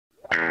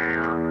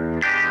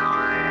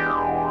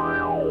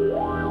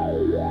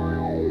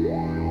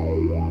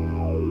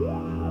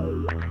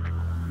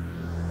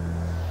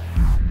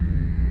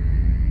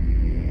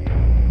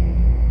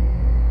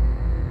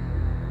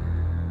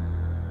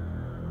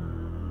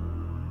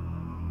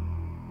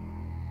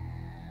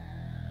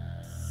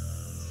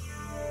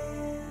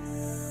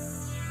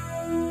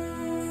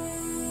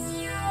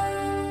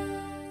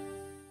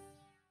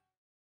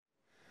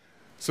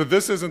So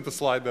this isn't the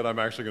slide that I'm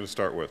actually going to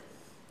start with.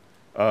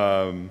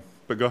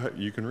 But go ahead,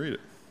 you can read it.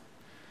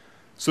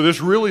 So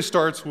this really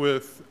starts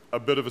with a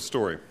bit of a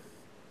story.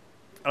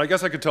 And I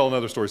guess I could tell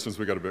another story since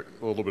we got a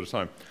little bit of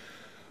time.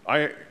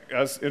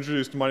 As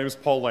introduced, my name is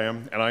Paul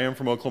Lamb, and I am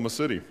from Oklahoma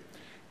City.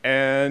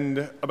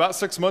 And about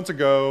 6 months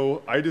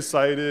ago, I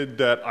decided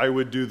that I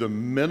would do the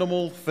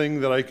minimal thing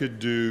that I could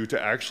do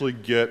to actually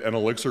get an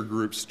Elixir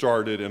group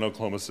started in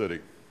Oklahoma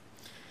City.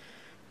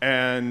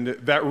 And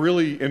that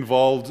really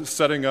involved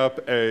setting up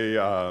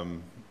a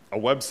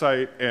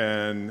website,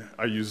 and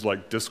I used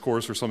like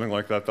Discourse or something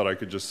like that I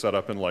could just set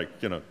up in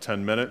like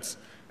 10 minutes,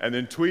 and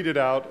then tweet it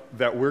out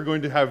that we're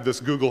going to have this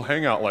Google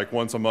Hangout like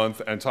once a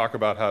month and talk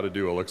about how to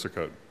do Elixir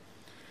code.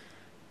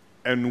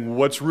 And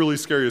what's really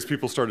scary is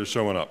people started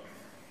showing up.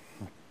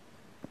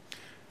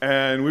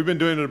 And we've been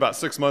doing it about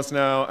 6 months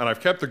now, and I've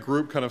kept the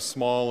group kind of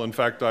small. In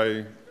fact,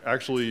 I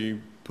actually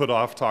put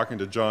off talking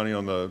to Johnny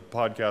on the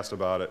podcast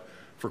about it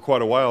for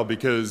quite a while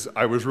because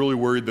I was really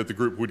worried that the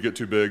group would get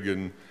too big,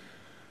 and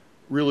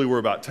really we're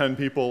about 10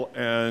 people,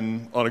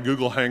 and on a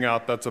Google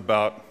Hangout, that's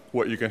about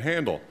what you can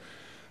handle.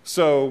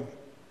 So,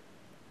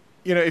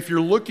 if you're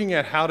looking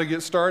at how to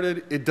get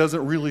started, it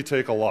doesn't really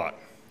take a lot.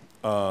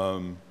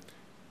 And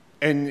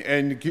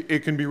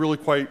it can be really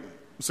quite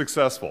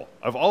successful.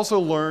 I've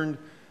also learned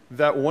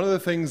that one of the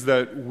things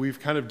that we've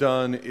kind of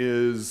done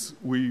is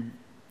we've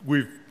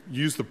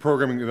used the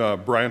programming,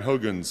 Brian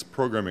Hogan's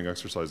programming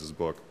exercises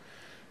book,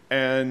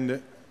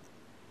 and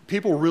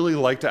people really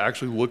like to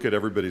actually look at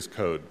everybody's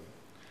code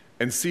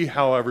and see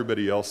how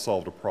everybody else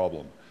solved a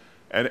problem.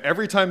 And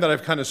every time that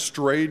I've kind of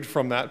strayed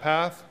from that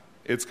path,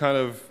 it's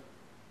been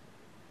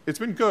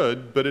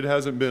good, but it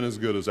hasn't been as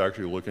good as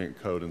actually looking at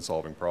code and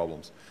solving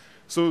problems.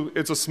 So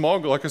it's a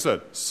small, like I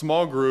said,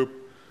 small group,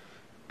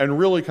 and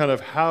really kind of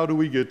how do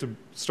we get to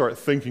start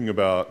thinking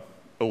about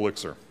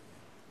Elixir?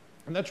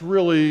 And that's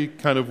really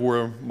kind of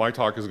where my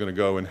talk is going to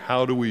go, and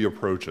how do we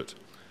approach it?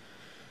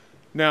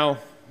 Now,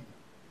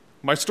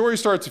 my story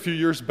starts a few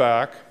years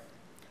back.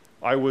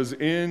 I was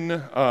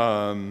in,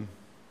 I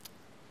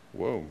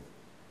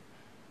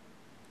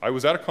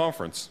was at a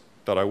conference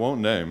that I won't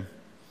name.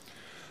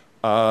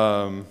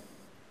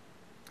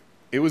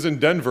 It was in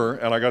Denver,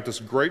 and I got this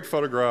great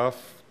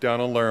photograph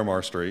down on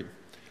Larimar Street.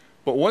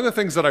 But one of the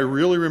things that I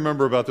really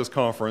remember about this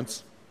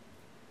conference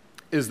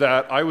is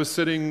that I was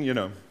sitting,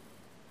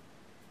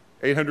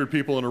 800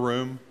 people in a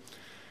room,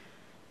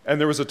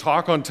 and there was a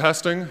talk on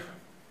testing,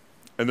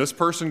 and this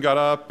person got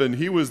up, and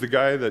he was the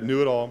guy that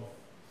knew it all,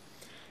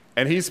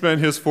 and he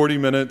spent his 40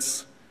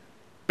 minutes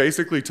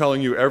basically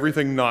telling you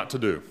everything not to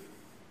do.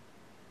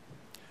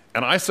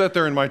 And I sat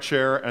there in my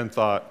chair and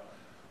thought,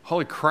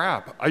 holy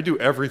crap, I do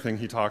everything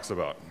he talks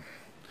about.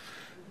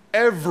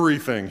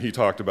 Everything he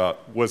talked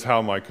about was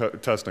how my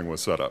testing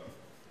was set up.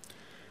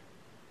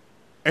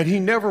 And he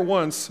never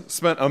once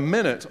spent a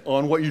minute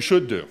on what you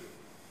should do.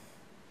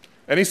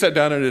 And he sat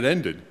down and it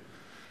ended.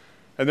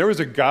 And there was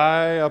a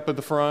guy up at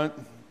the front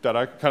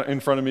in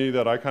front of me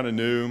that I kind of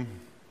knew,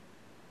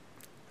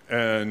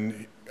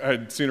 and I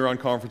had seen her on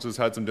conferences,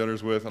 had some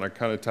dinners with, and I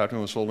kind of tapped him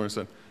on the shoulder and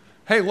said,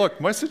 hey,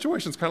 look, my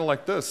situation's kind of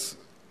like this.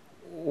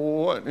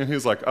 What? And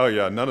he's like, oh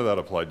yeah, none of that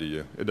applied to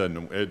you. It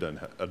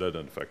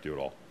doesn't affect you at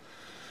all.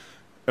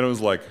 And it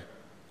was like,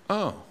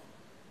 oh,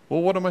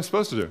 well, what am I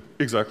supposed to do?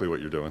 Exactly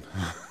what you're doing.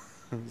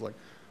 I was like,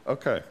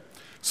 okay.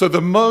 So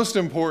the most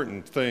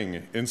important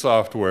thing in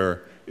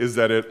software is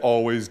that it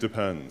always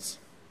depends.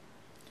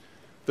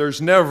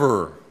 There's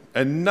never,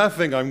 and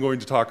nothing I'm going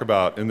to talk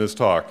about in this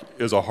talk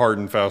is a hard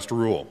and fast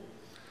rule.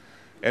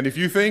 And if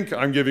you think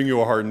I'm giving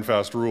you a hard and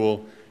fast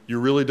rule, you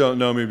really don't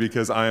know me,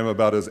 because I am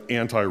about as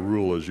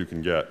anti-rule as you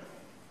can get.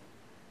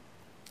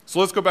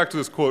 So let's go back to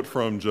this quote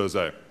from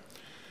Jose.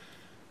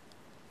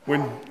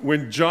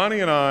 When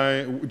Johnny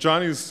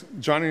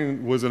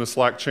was in a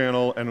Slack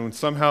channel, and when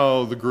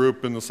somehow the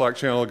group in the Slack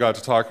channel got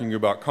to talking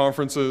about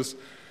conferences,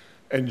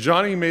 and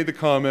Johnny made the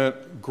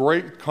comment,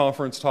 great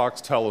conference talks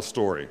tell a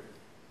story.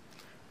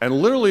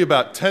 And literally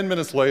about 10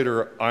 minutes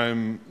later,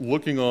 I'm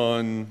looking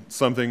on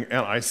something,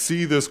 and I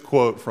see this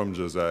quote from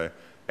Jose,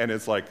 and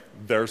it's like,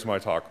 there's my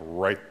talk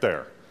right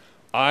there.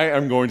 I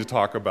am going to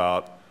talk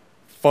about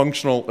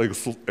functional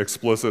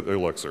explicit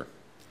Elixir.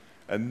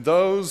 And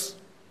those,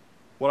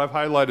 what I've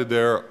highlighted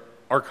there,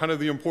 are kind of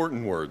the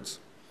important words.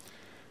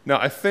 Now,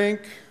 I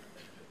think,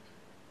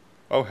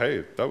 oh,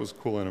 hey, that was a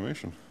cool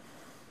animation.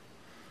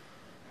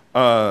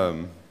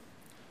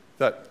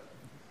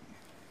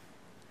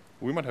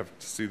 We might have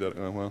to see that,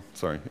 well,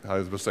 sorry, I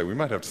was going to say, we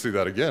might have to see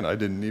that again. I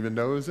didn't even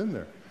know it was in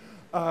there.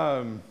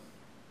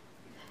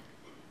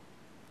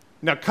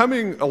 Now,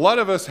 a lot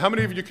of us, how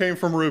many of you came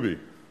from Ruby?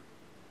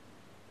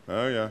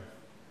 Oh, yeah.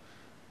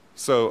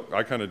 So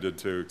I kind of did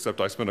too, except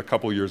I spent a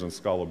couple years in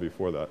Scala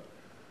before that.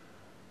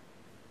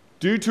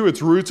 Due to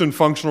its roots in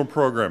functional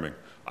programming,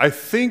 I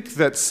think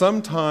that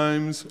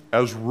sometimes,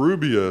 as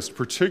Rubyists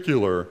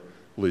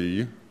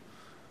particularly,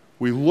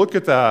 we look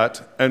at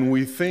that and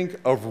we think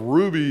of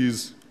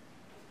Ruby's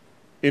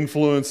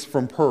influence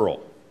from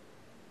Perl.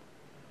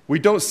 We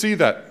don't see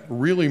that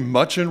really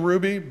much in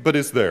Ruby, but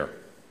it's there.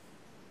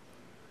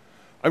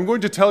 I'm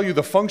going to tell you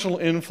the functional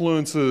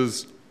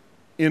influences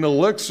in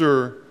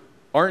Elixir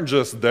aren't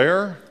just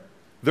there,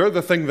 they're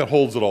the thing that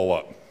holds it all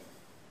up.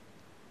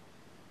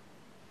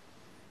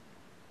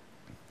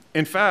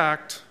 In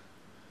fact,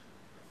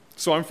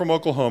 so I'm from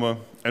Oklahoma,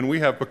 and we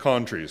have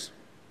pecan trees.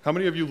 How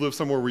many of you live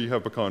somewhere where you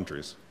have pecan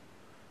trees?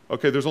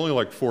 Okay, there's only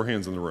like 4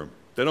 hands in the room.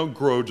 They don't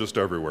grow just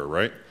everywhere,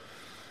 right?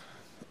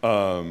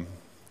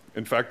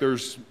 In fact,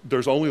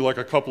 there's only like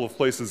a couple of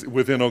places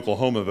within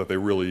Oklahoma that they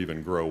really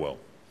even grow well.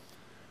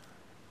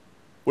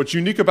 What's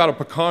unique about a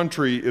pecan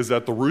tree is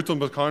that the roots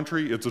of a pecan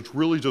tree, it's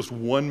really just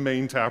one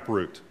main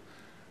taproot.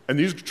 And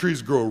these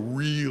trees grow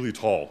really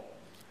tall.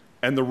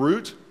 And the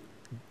root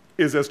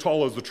is as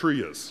tall as the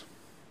tree is.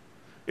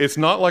 It's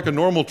not like a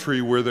normal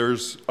tree where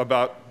there's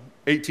about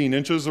 18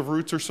 inches of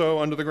roots or so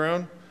under the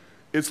ground.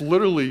 It's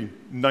literally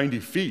 90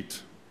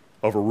 feet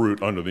of a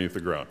root underneath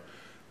the ground.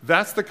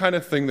 That's the kind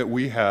of thing that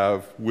we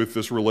have with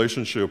this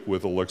relationship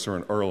with Elixir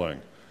and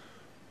Erlang.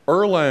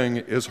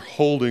 Erlang is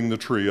holding the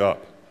tree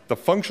up. The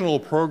functional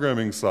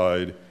programming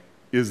side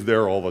is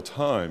there all the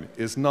time.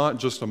 It's not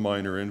just a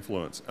minor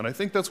influence. And I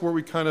think that's where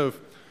we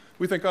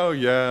think, oh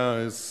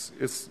yeah,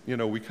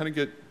 we kind of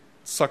get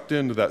sucked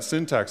into that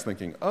syntax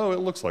thinking, oh, it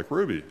looks like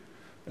Ruby.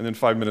 And then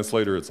 5 minutes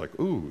later, it's like,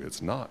 ooh,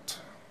 it's not.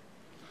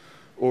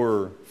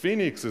 Or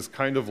Phoenix is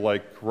kind of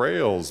like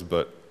Rails,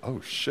 but oh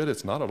shit,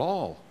 it's not at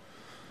all.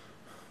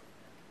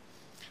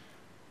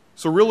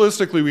 So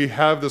realistically, we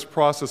have this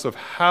process of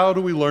how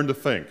do we learn to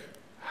think?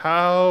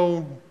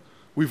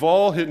 We've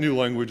all hit new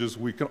languages,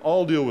 we can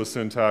all deal with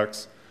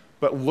syntax,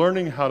 but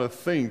learning how to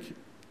think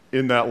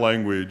in that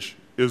language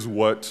is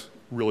what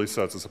really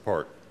sets us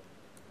apart.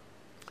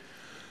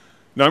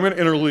 Now I'm going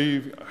to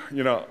interleave,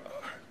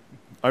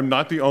 I'm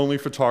not the only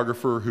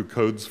photographer who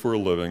codes for a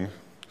living,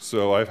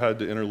 so I've had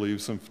to interleave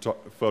some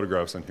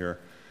photographs in here.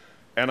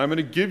 And I'm going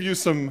to give you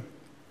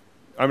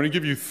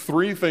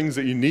 3 things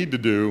that you need to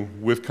do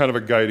with kind of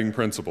a guiding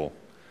principle.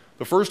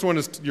 The first one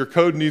is your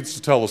code needs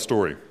to tell a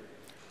story.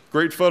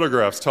 Great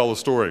photographs tell a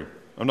story.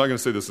 I'm not going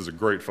to say this is a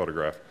great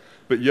photograph,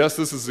 but yes,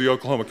 this is the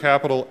Oklahoma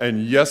Capitol,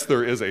 and yes,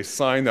 there is a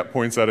sign that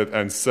points at it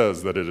and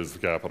says that it is the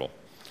Capitol.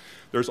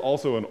 There's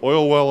also an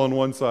oil well on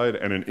one side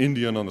and an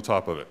Indian on the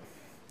top of it.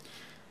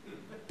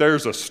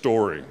 There's a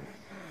story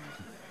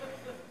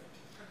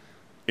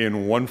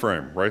in one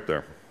frame right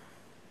there.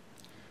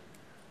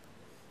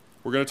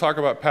 We're going to talk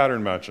about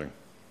pattern matching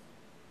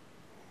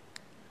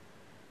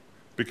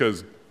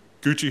because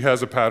Gucci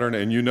has a pattern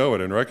and you know it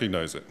and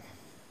recognize it.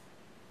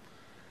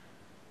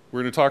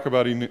 We're going to talk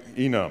about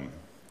enum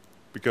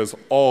because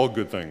all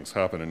good things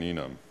happen in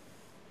enum.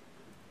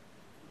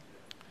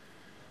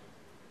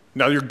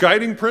 Now, your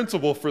guiding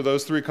principle for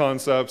those 3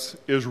 concepts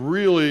is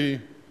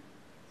really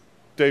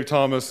Dave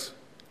Thomas,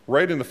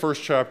 right in the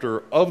first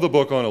chapter of the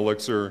book on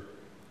Elixir,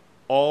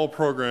 all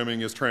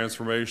programming is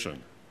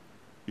transformation.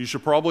 You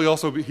should probably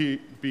also be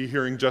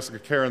hearing Jessica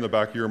Kerr in the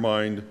back of your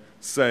mind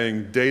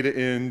saying data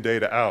in,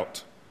 data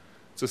out.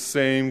 It's the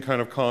same kind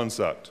of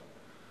concept.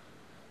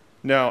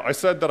 Now, I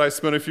said that I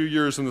spent a few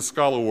years in the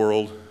Scala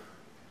world,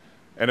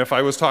 and if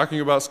I was talking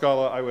about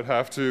Scala, I would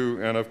have to,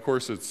 and of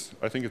course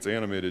I think it's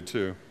animated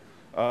too,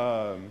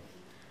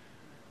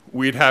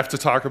 we'd have to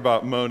talk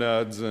about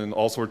monads and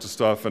all sorts of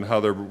stuff and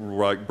how they're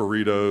like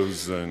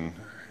burritos, and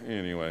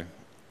anyway,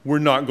 we're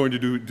not going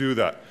to do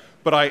that.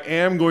 But I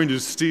am going to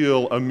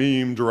steal a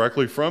meme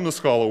directly from the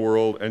Scala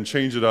world and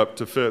change it up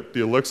to fit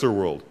the Elixir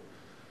world.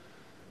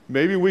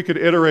 Maybe we could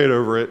iterate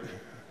over it.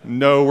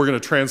 No, we're going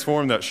to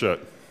transform that shit.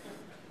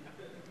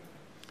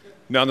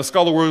 Now, in the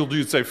Scala world,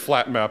 you'd say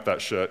flat map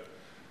that shit.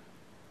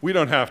 We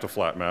don't have to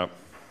flat map.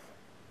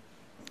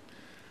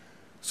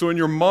 So in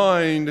your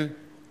mind,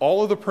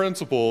 all of the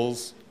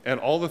principles and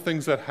all the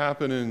things that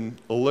happen in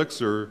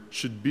Elixir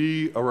should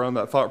be around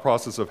that thought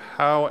process of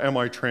how am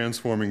I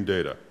transforming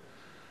data?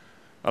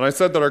 And I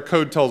said that our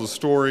code tells a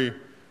story,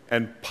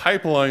 and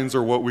pipelines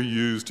are what we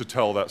use to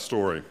tell that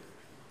story.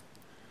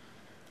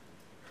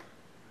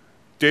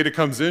 Data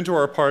comes into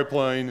our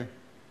pipeline,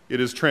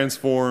 it is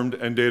transformed,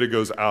 and data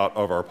goes out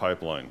of our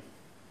pipeline.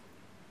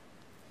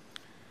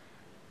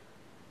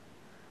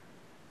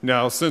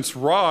 Now, since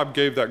Rob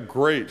gave that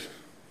great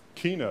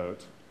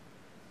keynote,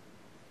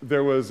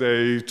 there was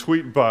a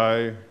tweet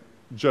by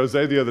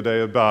Jose the other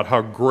day about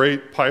how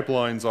great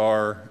pipelines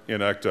are in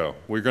Ecto.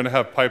 We're going to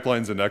have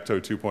pipelines in Ecto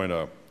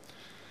 2.0.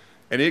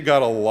 And it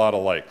got a lot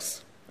of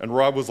likes. And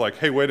Rob was like,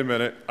 hey, wait a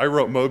minute, I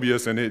wrote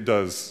Mobius and it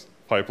does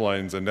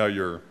pipelines, and now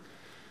you're...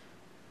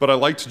 But I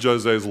liked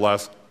Jose's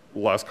last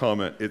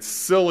comment. It's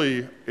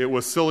silly. It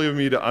was silly of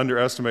me to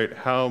underestimate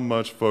how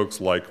much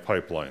folks like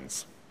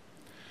pipelines.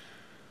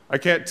 I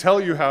can't tell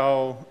you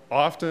how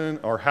often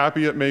or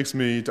happy it makes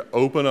me to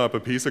open up a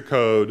piece of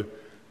code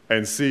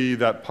and see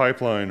that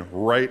pipeline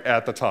right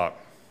at the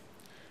top.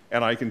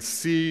 And I can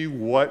see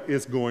what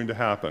is going to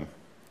happen.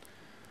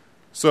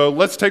 So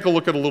let's take a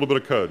look at a little bit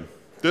of code.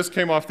 This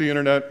came off the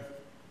internet.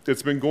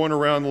 It's been going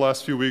around the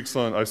last few weeks.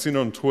 I've seen it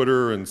on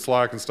Twitter and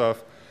Slack and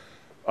stuff.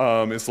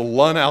 It's the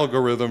LUN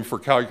algorithm for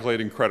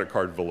calculating credit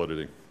card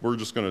validity. We're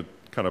just going to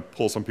kind of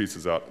pull some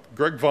pieces out.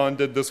 Greg Vaughn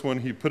did this one.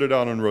 He put it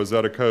out on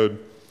Rosetta Code.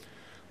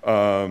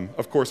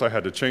 Of course, I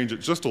had to change it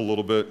just a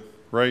little bit,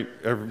 right?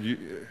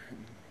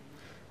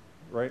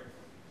 Right?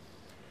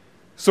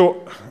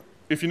 So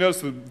if you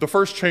notice, the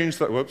first change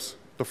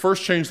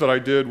that I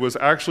did was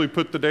actually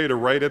put the data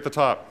right at the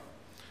top.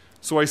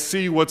 So I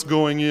see what's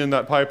going in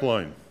that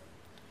pipeline.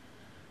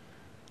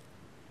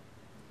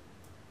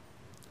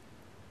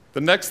 The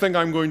next thing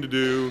I'm going to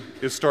do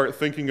is start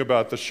thinking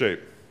about the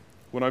shape.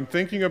 When I'm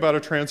thinking about a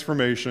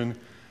transformation,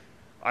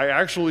 I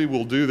actually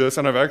will do this,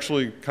 and I'm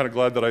actually kind of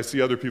glad that I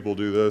see other people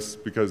do this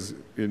because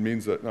it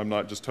means that I'm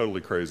not just totally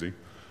crazy.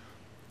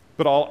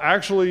 But I'll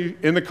actually,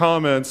 in the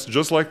comments,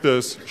 just like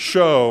this,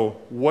 show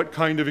what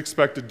kind of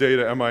expected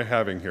data am I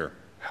having here.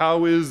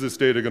 How is this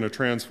data going to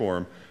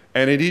transform?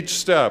 And at each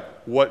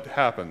step, what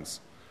happens?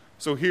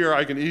 So here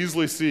I can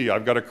easily see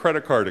I've got a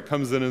credit card. It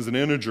comes in as an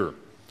integer.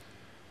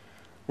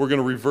 We're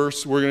going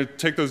to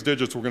take those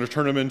digits, we're going to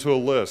turn them into a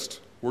list.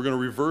 We're going to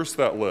reverse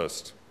that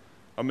list.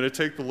 I'm going to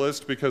take the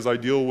list because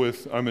I'm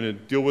going to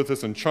deal with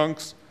this in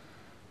chunks.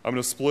 I'm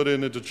going to split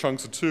it into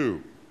chunks of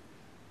 2.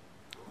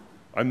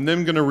 I'm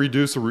then going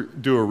to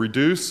do a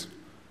reduce.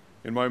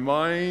 In my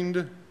mind,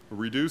 a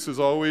reduce is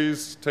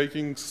always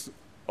taking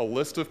a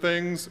list of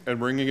things and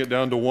bringing it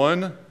down to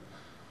 1.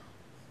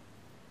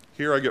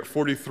 Here I get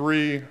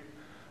 43.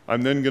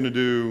 I'm then going to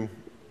do,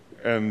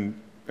 and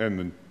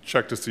then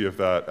check to see if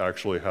that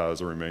actually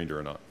has a remainder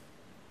or not.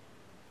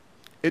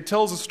 It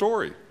tells a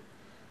story.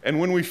 And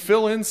when we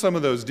fill in some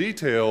of those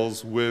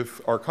details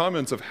with our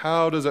comments of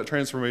how does that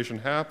transformation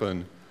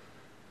happen,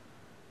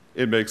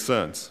 it makes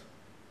sense.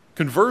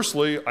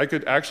 Conversely, I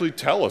could actually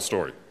tell a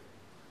story.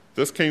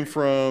 This came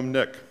from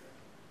Nick.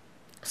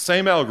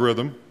 Same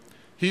algorithm.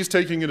 He's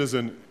taking it as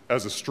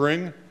a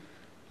string.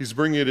 He's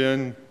bringing it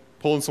in,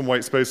 pulling some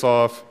white space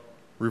off,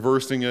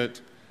 reversing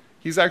it.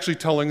 He's actually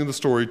telling the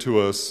story to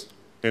us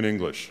in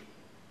English.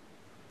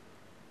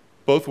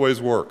 Both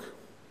ways work.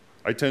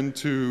 I tend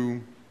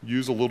to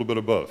use a little bit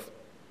of both,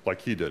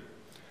 like he did.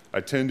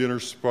 I tend to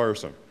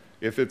intersperse them.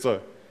 If it's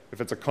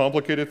a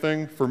complicated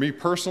thing, for me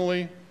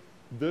personally,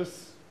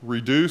 this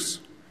reduce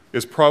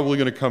is probably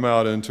going to come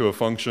out into a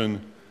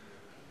function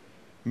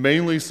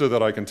mainly so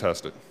that I can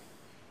test it.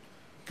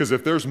 Because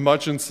if there's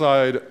much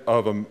inside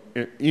of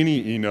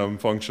any enum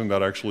function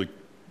that actually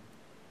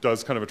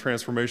does kind of a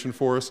transformation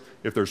for us,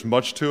 if there's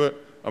much to it,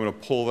 I'm going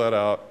to pull that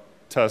out,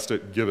 test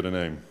it, give it a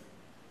name.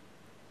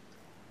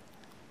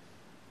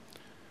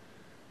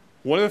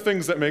 One of the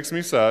things that makes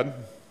me sad,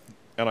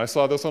 and I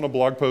saw this on a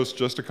blog post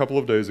just a couple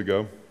of days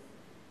ago,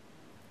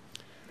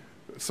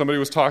 somebody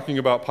was talking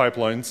about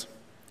pipelines,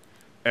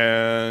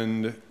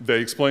 and they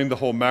explained the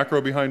whole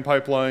macro behind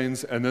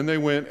pipelines, and then they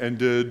went and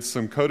did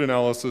some code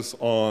analysis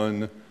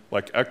on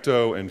like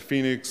Ecto and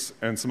Phoenix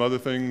and some other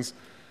things,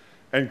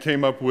 and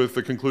came up with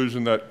the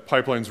conclusion that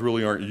pipelines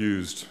really aren't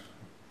used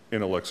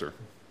in Elixir.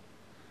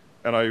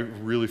 And I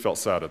really felt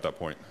sad at that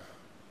point,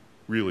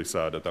 really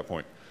sad at that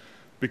point.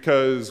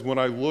 Because when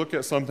I look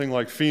at something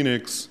like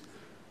Phoenix,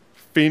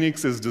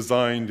 Phoenix is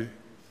designed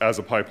as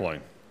a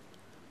pipeline.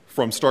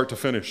 From start to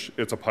finish,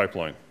 it's a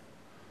pipeline.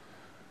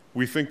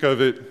 We think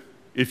of it,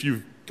 if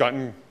you've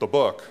gotten the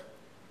book,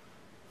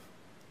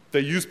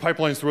 they use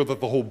pipelines throughout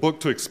the whole book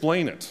to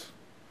explain it.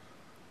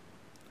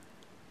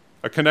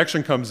 A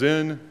connection comes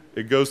in,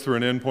 it goes through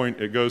an endpoint,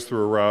 it goes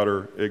through a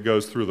router, it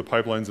goes through the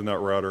pipelines in that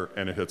router,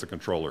 and it hits a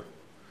controller.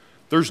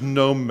 There's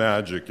no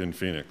magic in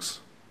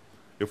Phoenix.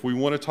 If we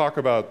want to talk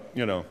about,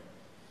 kind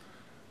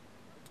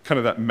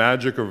of that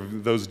magic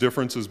of those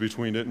differences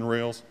between it and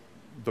Rails,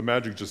 the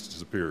magic just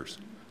disappears.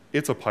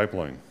 It's a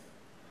pipeline.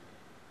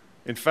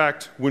 In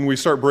fact, when we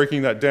start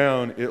breaking that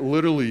down, it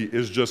literally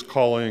is just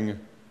calling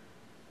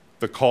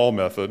the call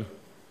method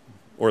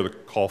or the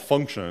call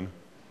function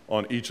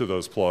on each of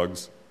those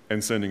plugs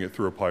and sending it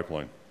through a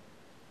pipeline.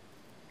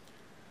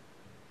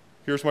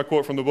 Here's my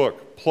quote from the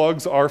book.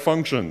 Plugs are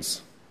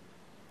functions.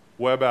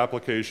 Web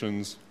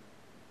applications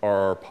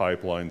are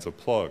pipelines of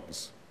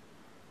plugs.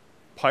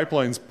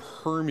 Pipelines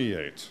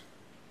permeate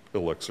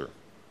Elixir,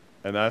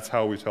 and that's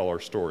how we tell our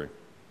story.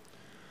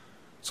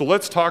 So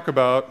let's talk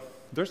about,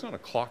 there's not a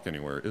clock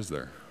anywhere, is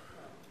there?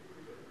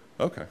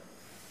 Okay.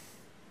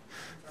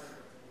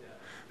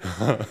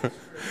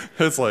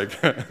 It's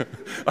like,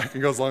 I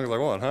can go as long as I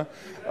want, huh?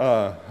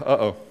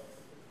 Uh-oh.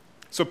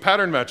 So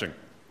pattern matching.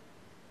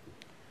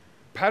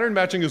 Pattern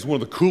matching is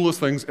one of the coolest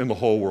things in the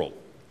whole world.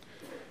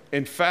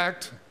 In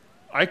fact,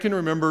 I can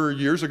remember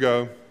years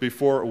ago,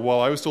 while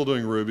I was still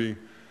doing Ruby,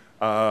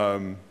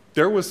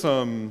 there was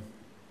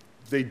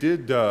they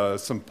did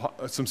some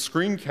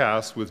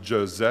screencasts with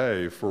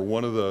Jose for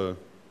one of the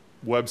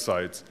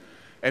websites,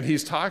 and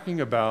he's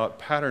talking about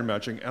pattern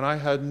matching, and I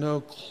had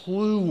no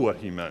clue what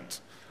he meant.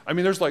 I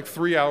mean, there's like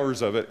 3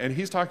 hours of it, and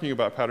he's talking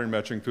about pattern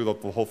matching through the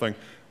whole thing.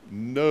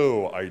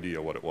 No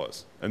idea what it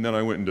was. And then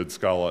I went and did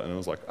Scala, and I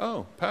was like,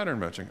 oh, pattern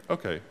matching,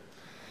 okay.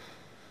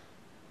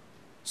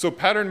 So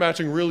pattern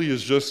matching really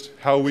is just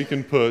how we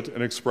can put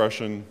an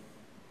expression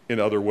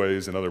in other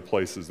ways, in other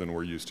places than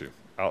we're used to,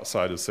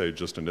 outside of, say,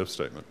 just an if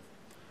statement.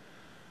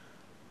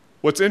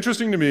 What's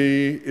interesting to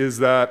me is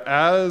that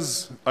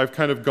as I've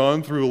kind of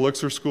gone through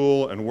Elixir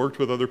school and worked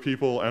with other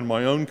people and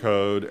my own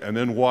code and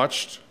then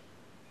watched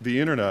the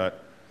internet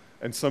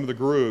and some of the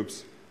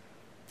groups,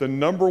 the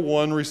number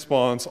one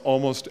response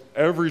almost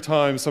every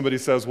time somebody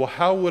says, well,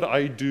 how would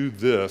I do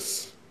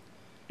this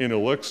in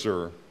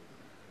Elixir?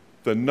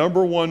 The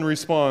number one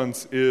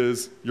response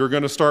is, you're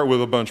going to start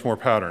with a bunch more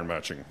pattern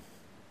matching.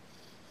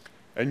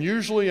 And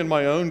usually in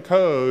my own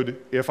code,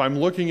 if I'm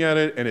looking at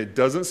it and it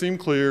doesn't seem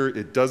clear,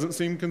 it doesn't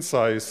seem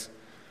concise,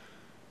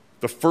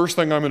 the first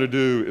thing I'm going to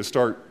do is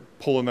start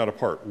pulling that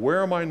apart.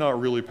 Where am I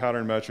not really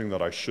pattern matching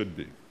that I should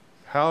be?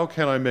 How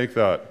can I make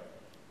that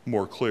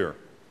more clear?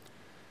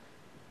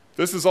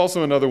 This is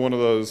also another one of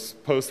those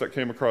posts that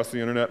came across the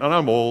internet, and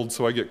I'm old,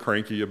 so I get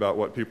cranky about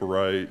what people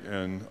write,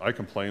 and I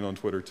complain on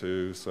Twitter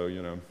too, so,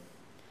 you know,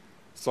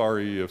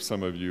 sorry if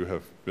some of you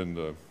have been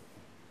the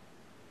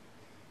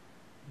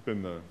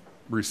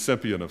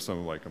recipient of some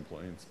of my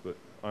complaints, but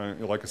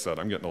like I said,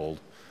 I'm getting old.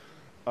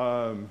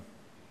 So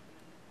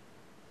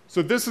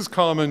this is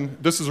common.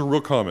 This is a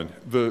real common.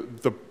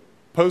 The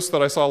post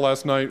that I saw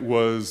last night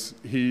was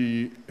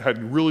he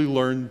had really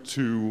learned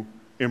to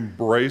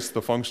embrace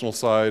the functional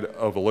side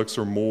of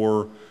Elixir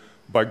more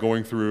by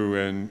going through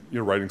and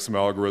writing some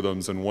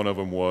algorithms, and one of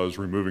them was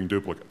removing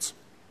duplicates.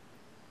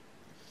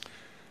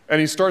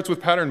 And he starts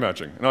with pattern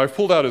matching. Now I've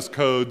pulled out his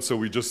code so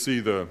we just see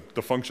the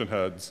function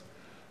heads.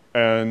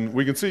 And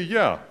we can see,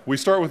 yeah, we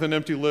start with an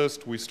empty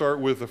list, we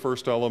start with the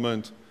first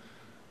element,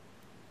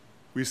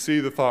 we see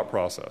the thought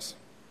process.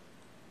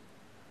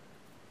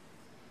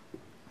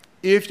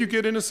 If you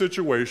get in a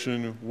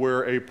situation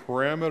where a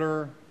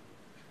parameter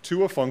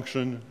to a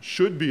function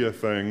should be a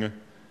thing,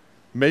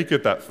 make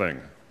it that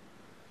thing.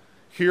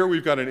 Here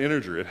we've got an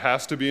integer. It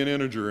has to be an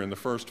integer in the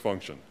first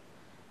function.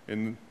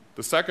 In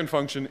the second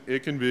function,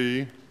 it can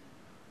be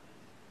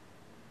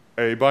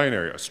a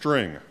binary, a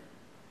string,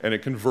 and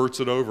it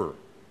converts it over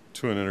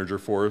to an integer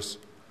for us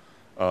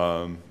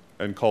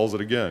and calls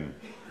it again.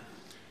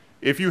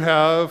 If you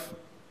have,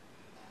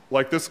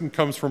 like this one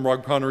comes from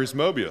Rob Connery's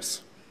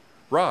Mobius.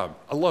 Rob,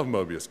 I love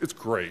Mobius. It's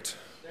great.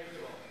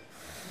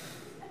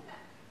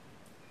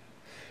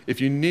 If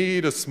you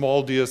need a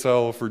small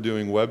DSL for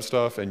doing web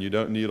stuff and you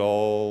don't need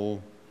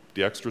all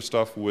the extra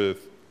stuff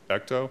with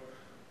Ecto,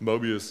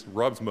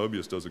 Rob's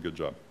Mobius does a good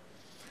job.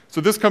 So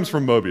this comes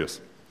from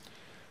Mobius.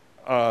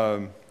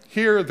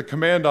 Here, the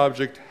command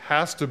object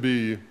has to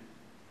be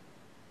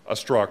a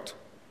struct,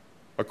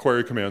 a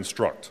query command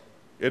struct.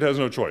 It has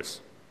no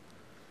choice.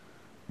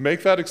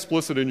 Make that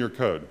explicit in your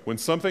code. When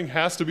something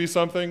has to be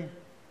something,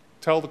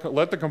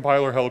 let the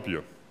compiler help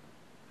you.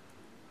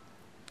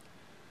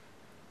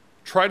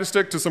 Try to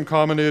stick to some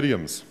common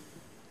idioms.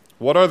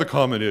 What are the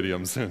common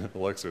idioms in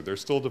Elixir? They're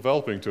still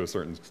developing to a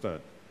certain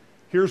extent.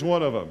 Here's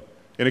one of them.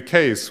 In a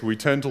case, we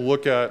tend to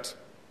look at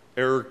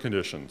error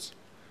conditions.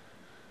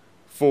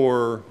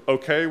 For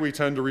OK, we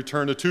tend to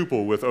return a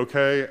tuple with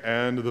OK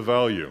and the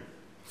value.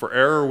 For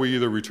error, we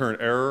either return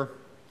error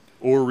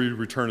or we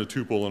return a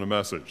tuple in a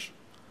message.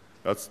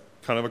 That's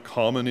kind of a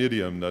common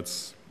idiom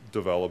that's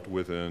developed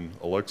within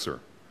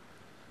Elixir.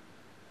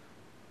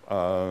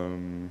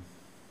 There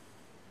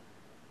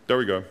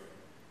we go.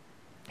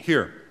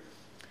 Here,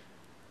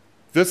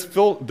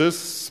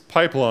 this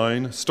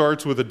pipeline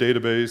starts with a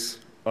database.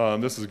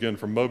 This is again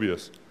from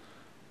Mobius,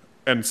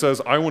 and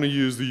says, I want to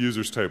use the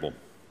users table.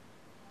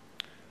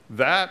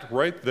 That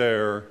right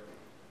there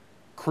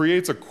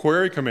creates a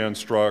query command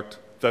struct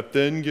that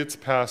then gets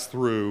passed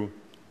through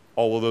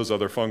all of those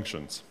other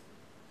functions.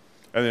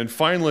 And then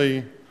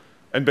finally,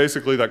 and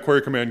basically that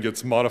query command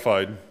gets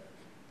modified,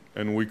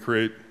 and we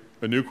create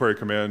a new query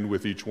command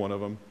with each one of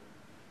them.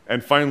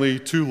 And finally,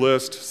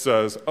 toList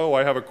says, oh,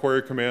 I have a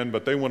query command,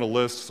 but they want a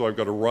list, so I've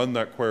got to run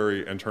that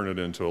query and turn it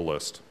into a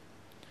list.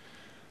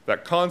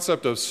 That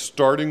concept of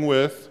starting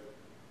with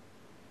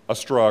a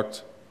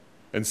struct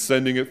and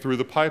sending it through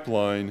the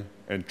pipeline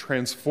and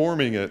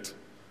transforming it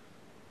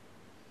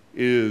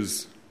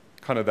is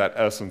kind of that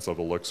essence of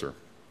Elixir.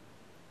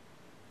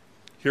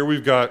 Here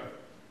we've got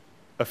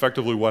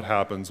effectively what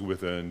happens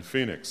within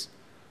Phoenix.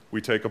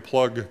 We take a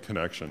plug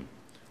connection,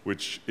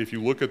 which if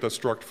you look at the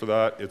struct for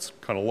that, it's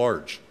kind of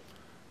large.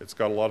 It's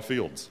got a lot of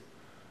fields,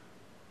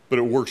 but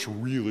it works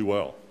really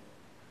well.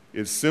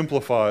 It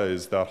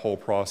simplifies that whole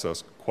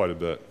process quite a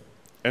bit.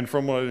 And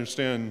from what I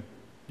understand,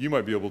 you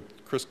might be able,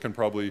 Chris can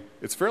probably,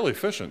 it's fairly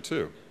efficient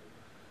too.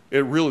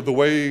 It really, the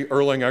way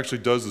Erlang actually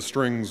does the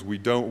strings, we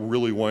don't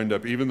really wind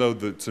up, even though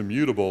it's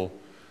immutable,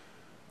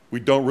 we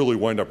don't really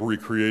wind up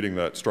recreating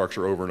that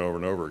structure over and over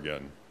and over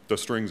again. The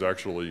strings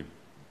actually,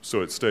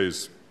 so it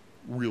stays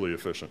really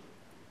efficient.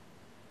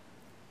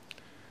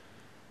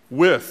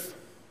 With.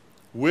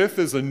 With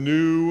is a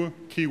new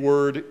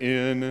keyword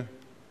in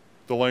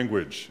the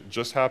language. It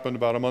just happened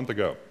about a month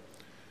ago.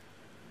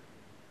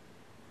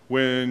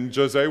 When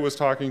Jose was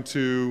talking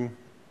to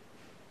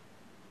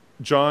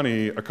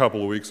Johnny a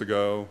couple of weeks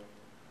ago,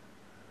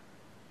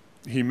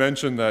 he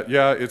mentioned that,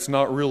 yeah, it's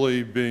not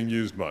really being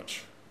used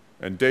much.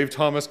 And Dave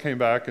Thomas came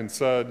back and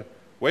said,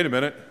 wait a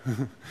minute,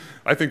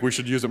 I think we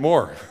should use it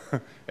more.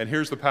 And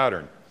here's the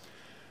pattern.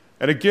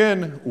 And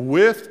again,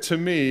 with, to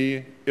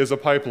me, is a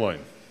pipeline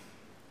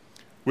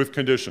with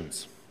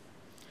conditions.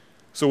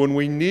 So when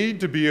we need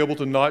to be able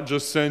to not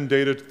just send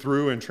data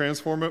through and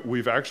transform it,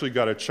 we've actually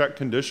got to check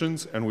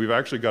conditions, and we've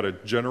actually got to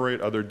generate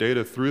other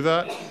data through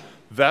that.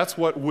 That's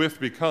what with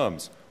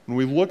becomes. When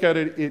we look at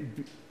it,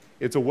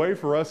 it's a way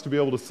for us to be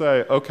able to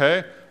say,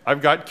 okay,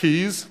 I've got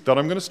keys that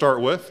I'm going to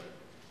start with.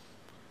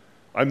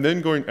 I'm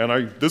then going,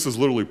 and this is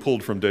literally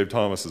pulled from Dave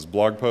Thomas's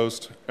blog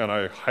post, and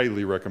I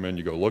highly recommend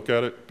you go look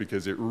at it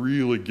because it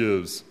really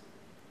gives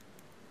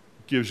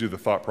you the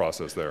thought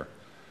process there.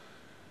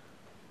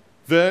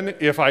 Then,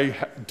 if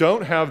I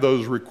don't have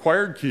those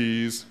required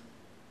keys,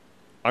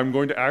 I'm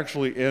going to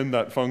actually end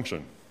that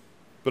function.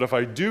 But if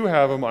I do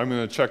have them, I'm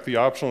going to check the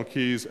optional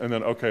keys, and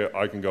then, okay,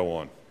 I can go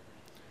on.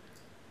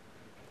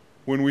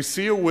 When we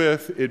see a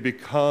with, it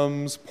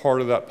becomes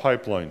part of that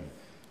pipeline.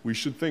 We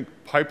should think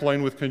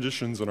pipeline with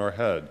conditions in our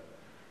head.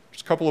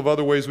 There's a couple of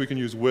other ways we can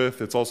use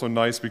with. It's also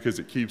nice because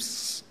it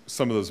keeps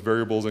some of those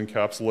variables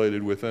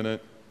encapsulated within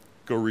it.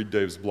 Go read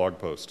Dave's blog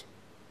post.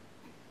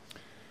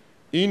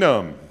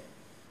 Enum.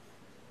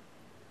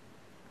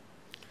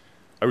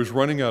 I was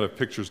running out of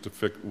pictures to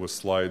fit with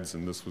slides,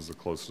 and this was the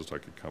closest I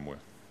could come with.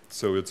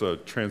 So it's a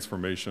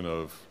transformation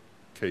of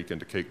cake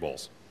into cake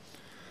balls.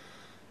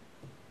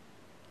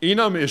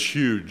 Enum is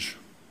huge.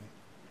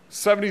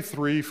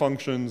 73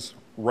 functions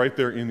right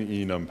there in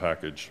the enum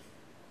package.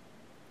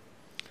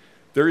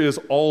 There is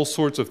all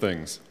sorts of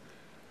things.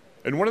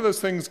 And one of those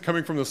things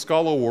coming from the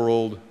Scala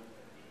world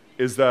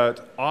is that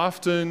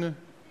often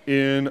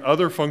in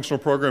other functional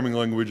programming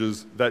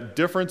languages, that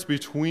difference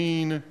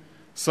between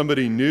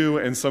somebody new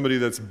and somebody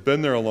that's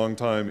been there a long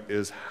time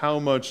is how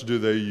much do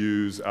they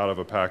use out of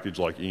a package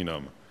like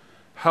enum.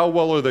 How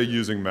well are they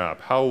using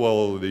map? How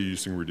well are they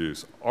using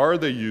reduce? Are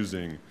they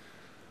using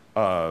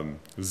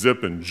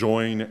zip and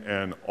join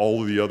and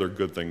all of the other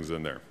good things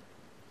in there?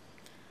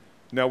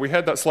 Now, we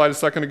had that slide a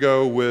second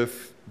ago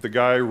with the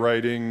guy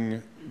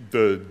writing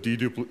the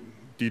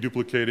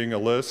deduplicating a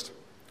list.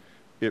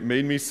 It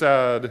made me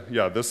sad,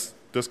 yeah, this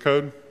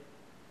code,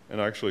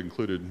 and I actually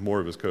included more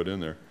of his code in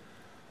there.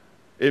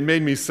 It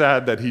made me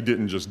sad that he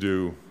didn't just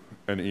do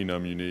an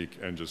enum unique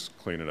and just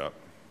clean it up.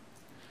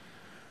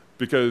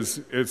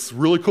 Because it's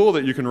really cool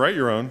that you can write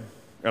your own,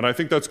 and I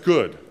think that's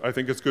good. I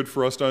think it's good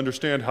for us to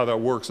understand how that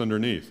works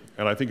underneath,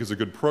 and I think it's a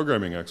good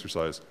programming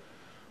exercise.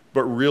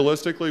 But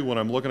realistically, when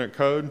I'm looking at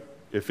code,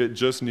 if it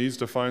just needs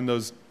to find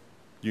those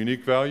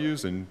unique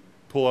values and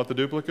pull out the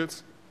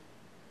duplicates,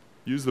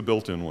 use the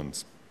built-in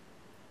ones.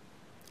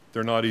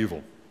 They're not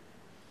evil.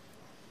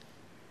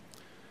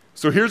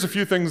 So here's a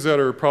few things that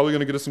are probably going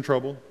to get us in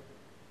trouble.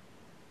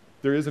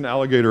 There is an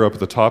alligator up at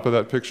the top of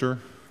that picture,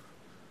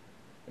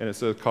 and it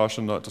says,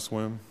 caution not to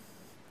swim.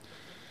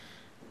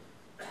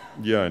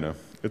 Yeah, I know.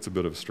 It's a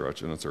bit of a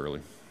stretch, and it's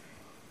early.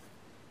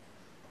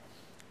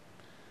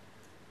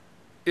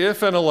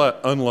 If and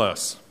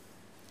unless.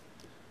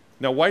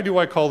 Now, why do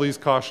I call these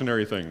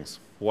cautionary things?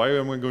 Why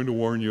am I going to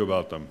warn you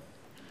about them?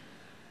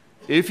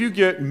 If you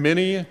get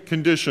many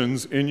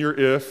conditions in your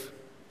if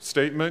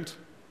statement,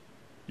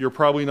 you're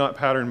probably not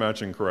pattern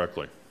matching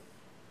correctly.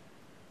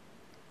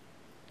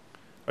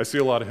 I see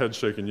a lot of heads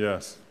shaking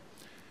yes.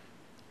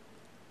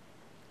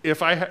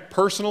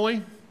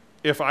 Personally,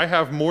 if I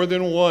have more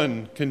than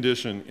one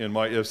condition in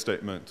my if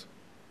statement,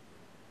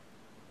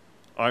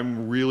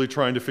 I'm really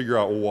trying to figure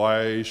out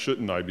why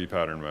shouldn't I be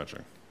pattern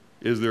matching?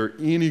 Is there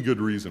any good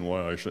reason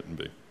why I shouldn't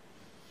be?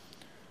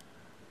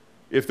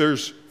 If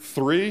there's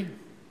 3,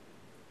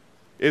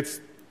 it's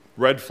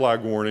red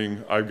flag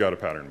warning, I've got a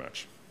pattern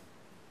match.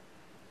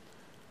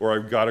 Or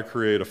I've got to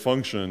create a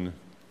function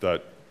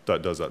that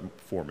does that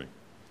for me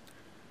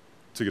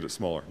to get it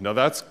smaller. Now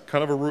that's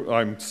kind of a rule.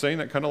 I'm saying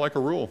that kind of like a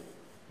rule.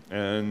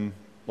 And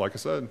like I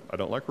said, I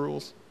don't like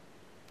rules,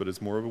 but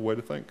it's more of a way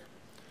to think.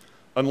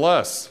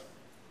 Unless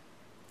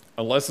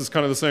is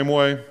kind of the same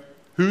way.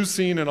 Who's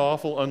seen an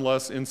awful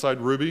unless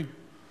inside Ruby?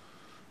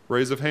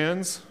 Raise of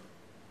hands.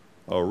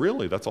 Oh,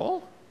 really? That's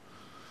all?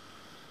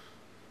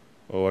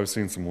 Oh, I've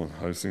seen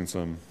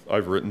some.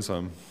 I've written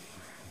some.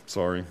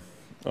 Sorry.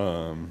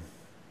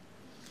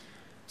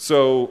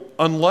 So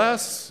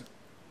unless,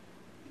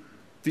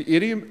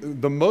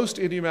 the most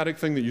idiomatic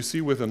thing that you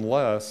see with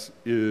unless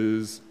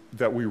is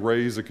that we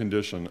raise a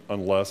condition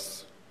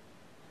unless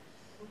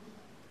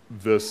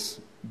this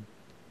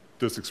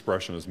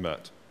expression is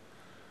met.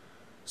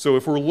 So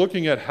if we're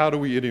looking at how do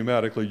we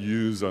idiomatically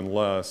use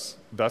unless,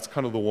 that's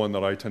kind of the one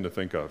that I tend to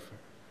think of.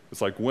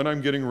 It's like when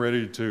I'm getting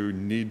ready to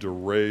need to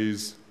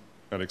raise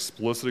an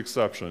explicit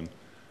exception,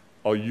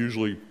 I'll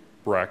usually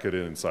bracket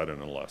it inside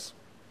an unless.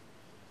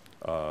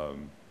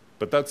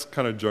 But that's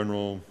kind of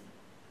general.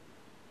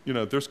 You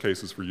know, there's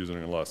cases for using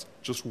an unless.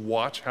 Just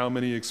watch how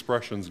many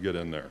expressions get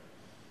in there.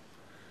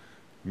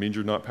 It means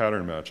you're not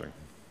pattern matching.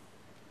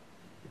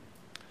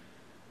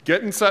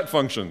 Get and set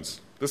functions.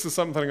 This is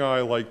something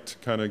I like to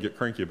kind of get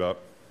cranky about,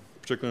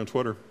 particularly on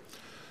Twitter.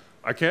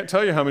 I can't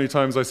tell you how many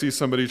times I see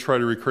somebody try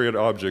to recreate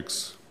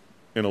objects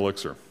in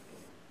Elixir.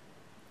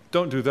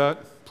 Don't do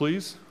that,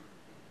 please.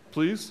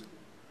 Please.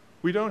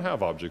 We don't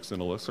have objects in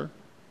Elixir.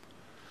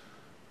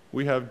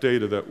 We have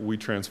data that we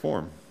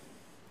transform.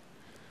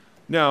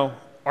 Now,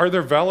 are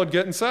there valid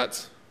get and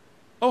sets?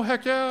 Oh,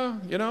 heck yeah.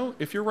 You know,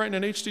 if you're writing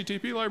an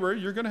HTTP library,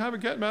 you're going to have a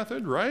get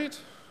method, right?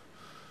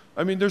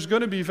 I mean, there's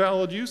going to be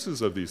valid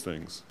uses of these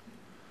things.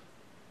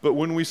 But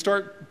when we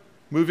start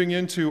moving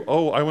into,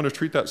 oh, I want to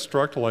treat that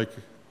struct like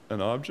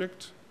an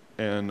object,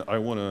 and I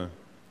want to,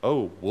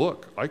 oh,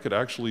 look, I could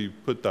actually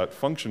put that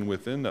function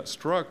within that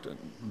struct, and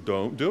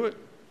don't do it.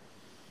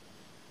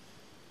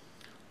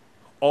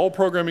 All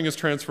programming is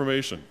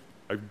transformation.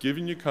 I've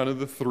given you kind of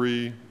the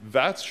three.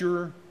 That's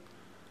your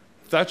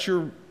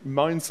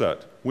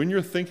mindset. When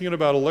you're thinking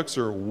about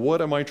Elixir,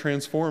 what am I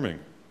transforming?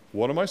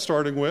 What am I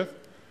starting with?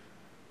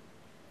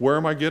 Where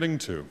am I getting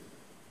to?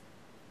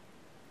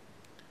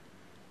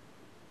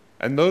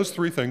 And those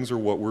three things are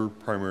what we're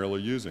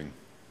primarily using.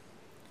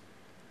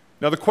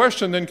 Now the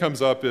question then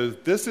comes up is,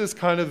 this is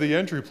kind of the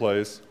entry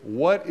place.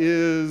 What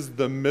is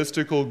the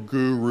mystical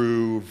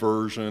guru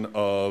version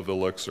of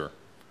Elixir?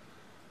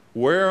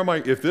 Where am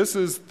I, if this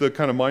is the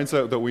kind of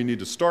mindset that we need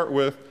to start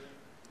with,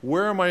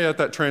 where am I at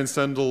that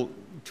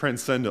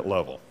transcendent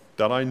level,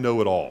 that I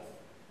know it all?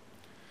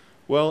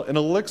 Well, in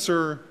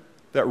Elixir,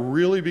 that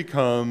really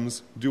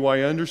becomes, do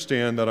I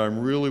understand that I'm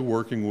really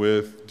working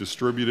with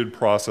distributed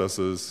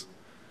processes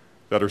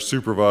that are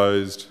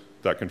supervised,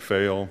 that can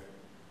fail?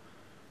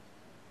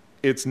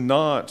 It's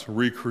not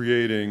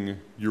recreating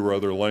your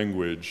other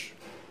language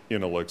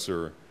in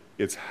Elixir.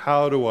 It's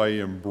how do I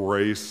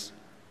embrace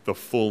the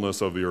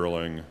fullness of the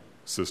Erlang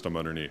system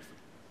underneath.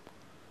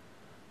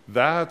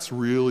 That's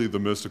really the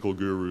mystical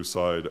guru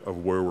side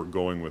of where we're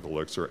going with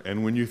Elixir.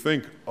 And when you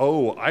think,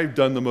 oh, I've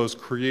done the most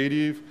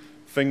creative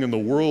thing in the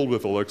world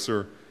with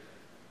Elixir,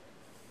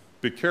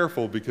 be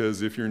careful,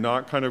 because if you're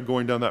not kind of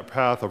going down that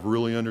path of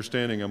really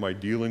understanding, am I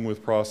dealing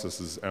with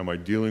processes, am I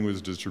dealing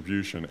with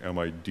distribution, am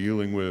I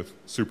dealing with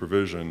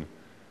supervision,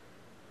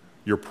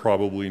 you're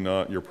probably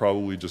not, you're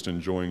probably just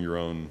enjoying your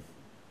own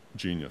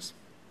genius.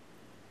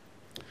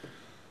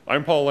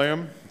 I'm Paul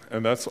Lamb,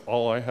 and that's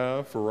all I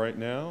have for right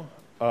now.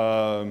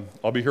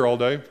 I'll be here all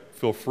day.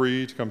 Feel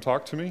free to come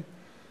talk to me.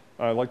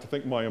 I'd like to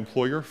thank my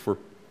employer for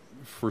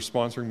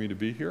sponsoring me to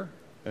be here,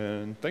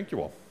 and thank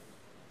you all.